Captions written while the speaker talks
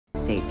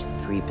saved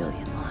 3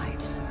 billion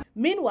lives.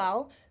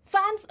 Meanwhile,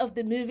 fans of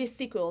the movie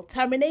sequel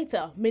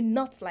Terminator may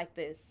not like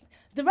this.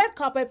 The red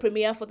carpet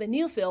premiere for the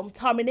new film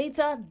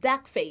Terminator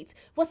Dark Fate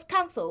was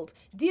cancelled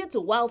due to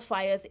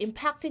wildfires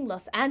impacting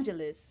Los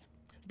Angeles.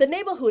 The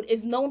neighborhood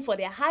is known for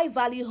their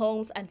high-value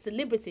homes and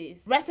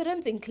celebrities.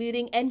 Residents,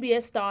 including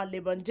NBA star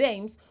LeBron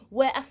James,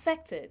 were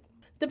affected.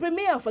 The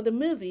premiere for the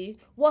movie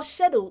was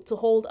scheduled to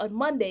hold on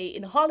Monday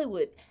in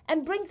Hollywood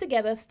and bring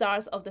together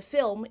stars of the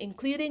film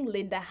including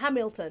Linda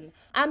Hamilton,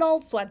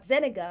 Arnold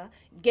Schwarzenegger,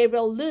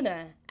 Gabriel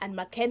Luna, and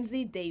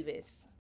Mackenzie Davis.